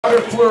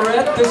daughter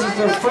Fleurette. This is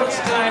their first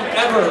time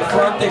ever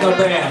fronting a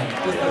band.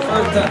 This is the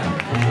first time.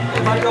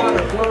 And my daughter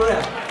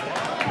Fleurette.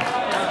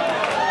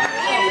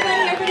 Hey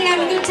everybody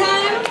having a good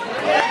time?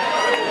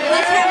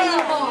 Let's have a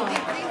little more.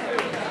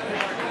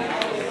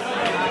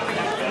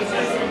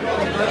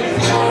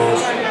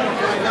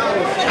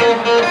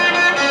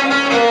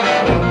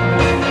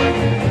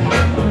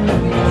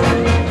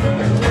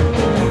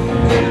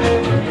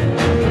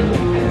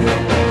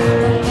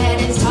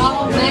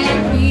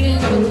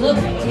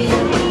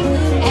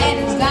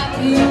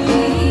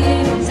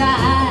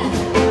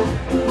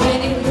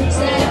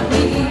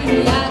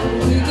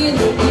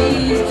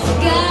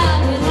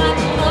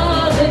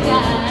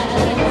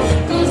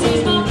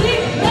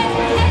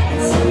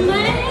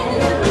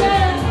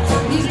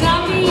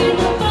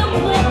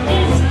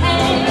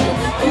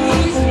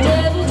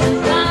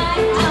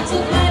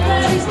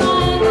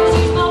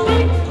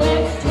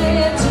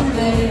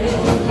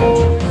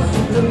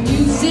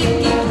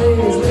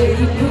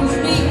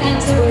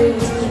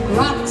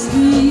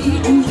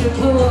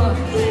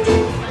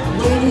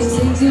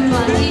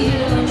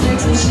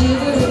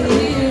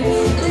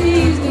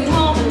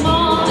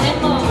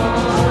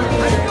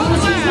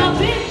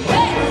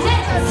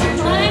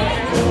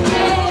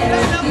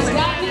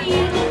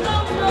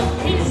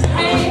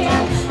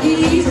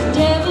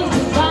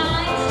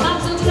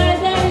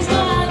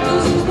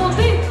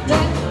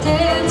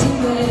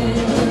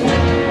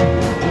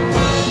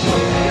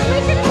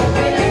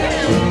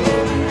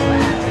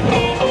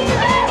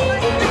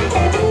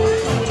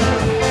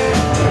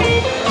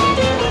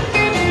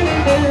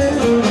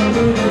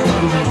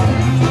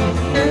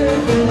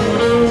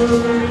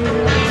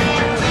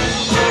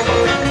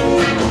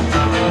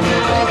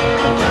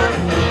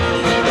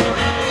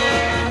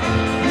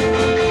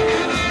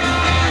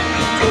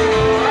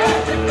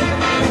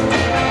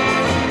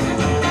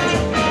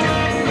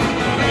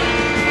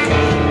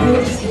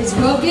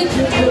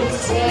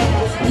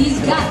 He's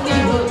got me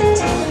hooked,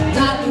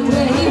 got me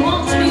where he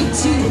wants me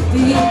to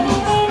be.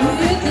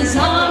 With his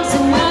arms so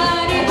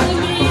wide, he puts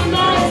me in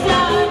my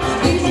fly.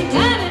 He's the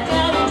kind of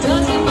guy that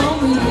doesn't know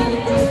me,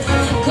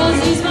 'cause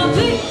he's my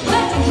big,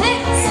 fat,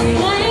 handsome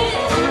man.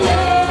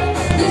 Yeah,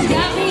 he's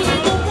got me in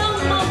the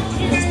palm of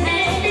his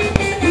hand.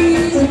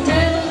 He's a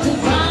devil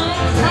divine.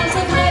 I'm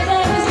so glad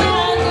that he's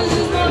mine, 'cause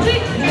he's my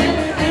big, fat,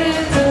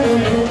 handsome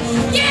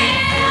man.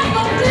 Yeah,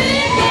 my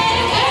big, fat,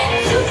 handsome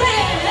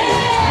man.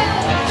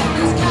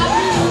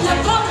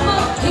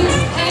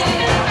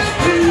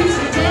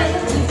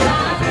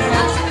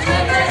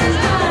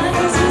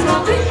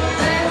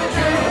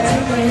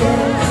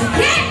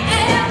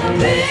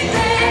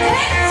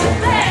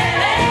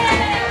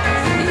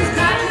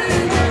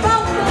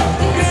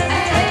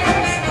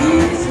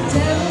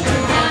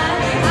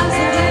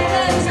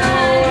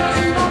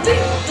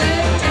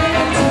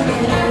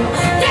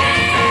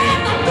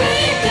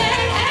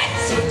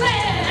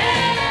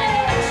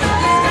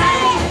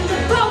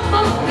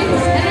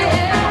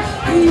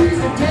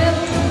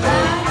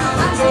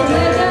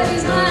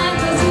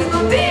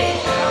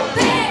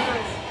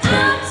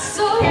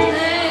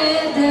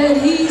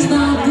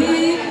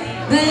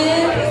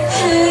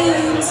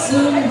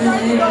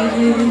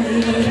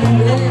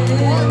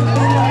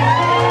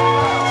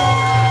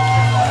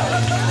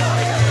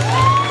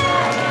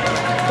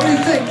 What do you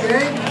think,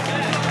 gang?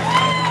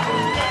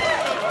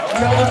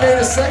 Y'all have made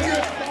a second?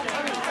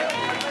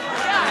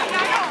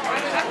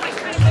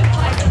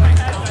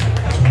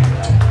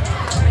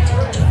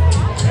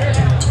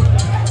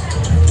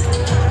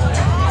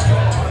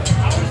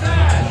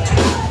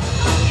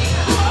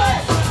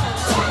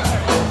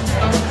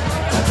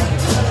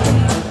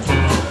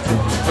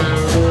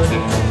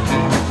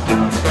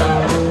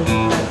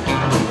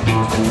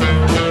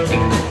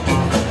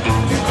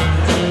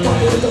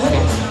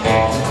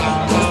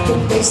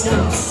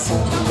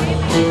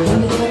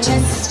 Woman in my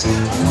chest,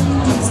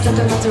 stuck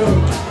in my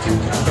throat,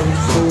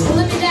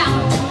 pulling me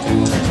down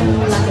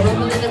like a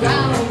woman in the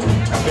ground.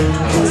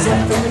 Cause up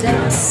from the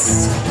depths,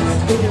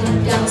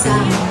 living down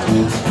south.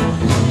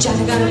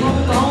 Johnny got a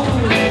bone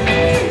bone,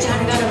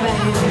 Johnny got a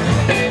bang.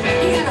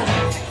 He got a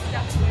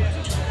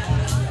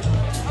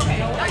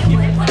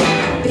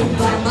big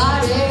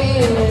body,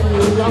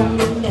 long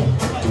neck.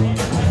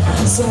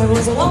 So it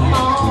was a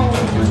woman,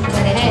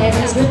 but it had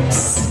his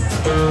grips.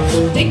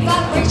 Big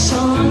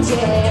vibrations,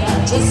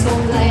 yeah, just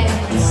one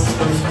glance.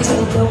 He's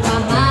gonna blow my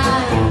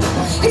mind.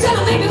 He's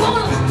gonna make me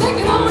wanna,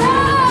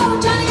 oh,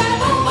 Johnny got a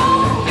boom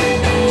boom,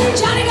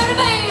 Johnny got a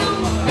bam,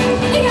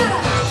 he got a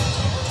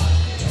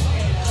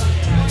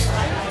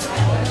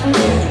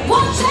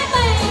watch that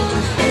man,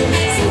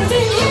 sings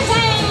in his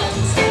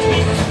hands,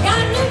 got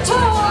a new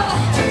toy,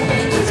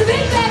 he's a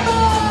big bad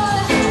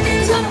boy,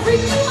 he's gonna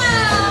freak you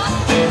out,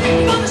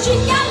 he's gonna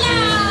shake you out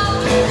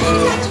loud,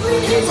 he's got you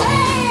in his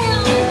hands.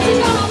 He's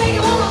gonna make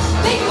you wanna,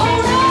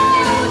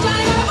 oh,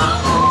 Johnny got a bum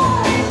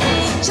bum.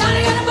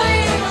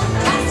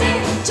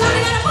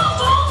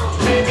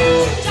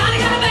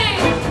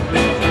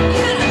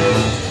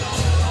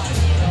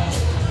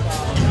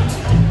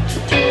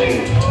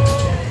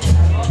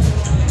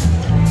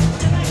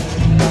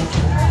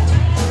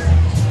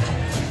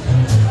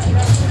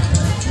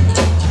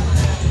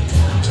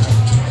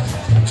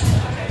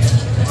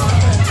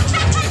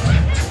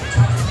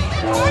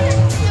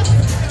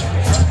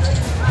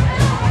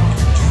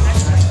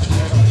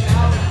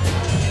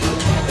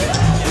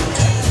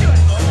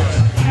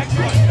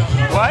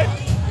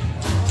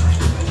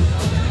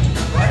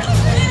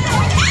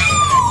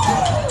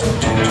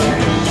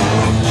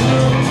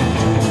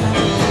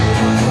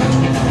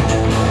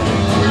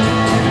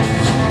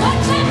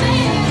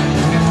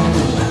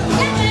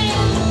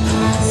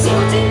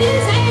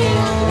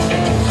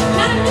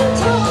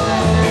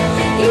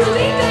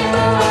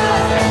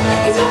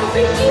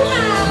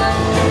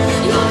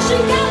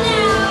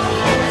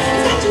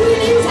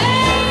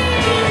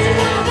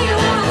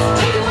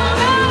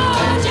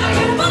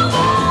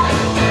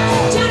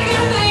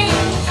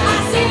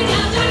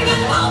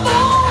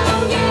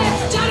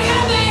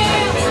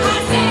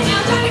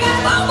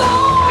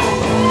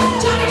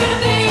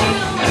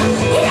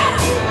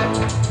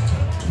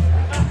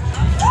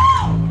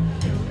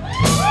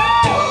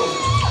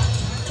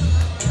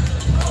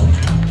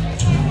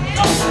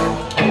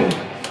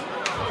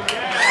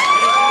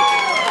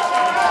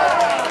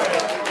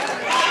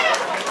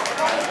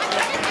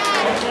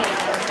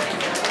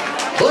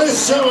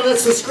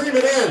 It's the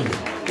Screamin' End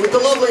with the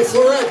lovely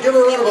Fleurette. Give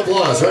her a round of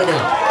applause right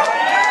now.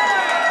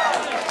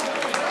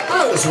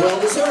 That was well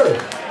deserved.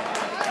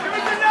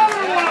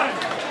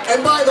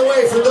 And by the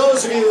way, for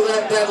those of you,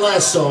 that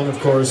last song, of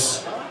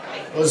course,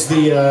 was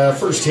the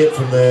first hit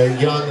from the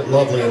young,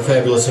 lovely, and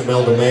fabulous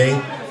Imelda May,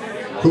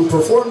 who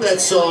performed that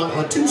song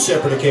on 2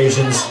 separate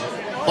occasions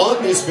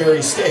on this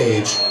very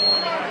stage,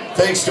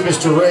 thanks to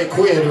Mr. Ray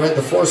Quinn, who had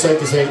the foresight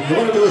to say, "You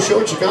want to do a show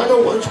in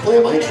Chicago? Why don't you play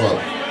at my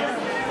club?"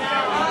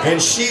 And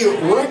she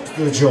wrecked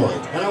the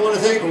joint. And I want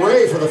to thank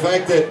Ray for the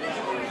fact that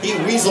he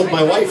weaseled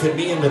my wife and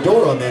me in the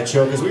door on that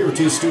show because we were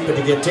too stupid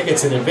to get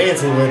tickets in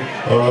advance. And he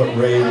went,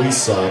 "Ray, we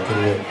suck."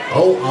 And he went,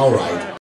 "Oh, all right."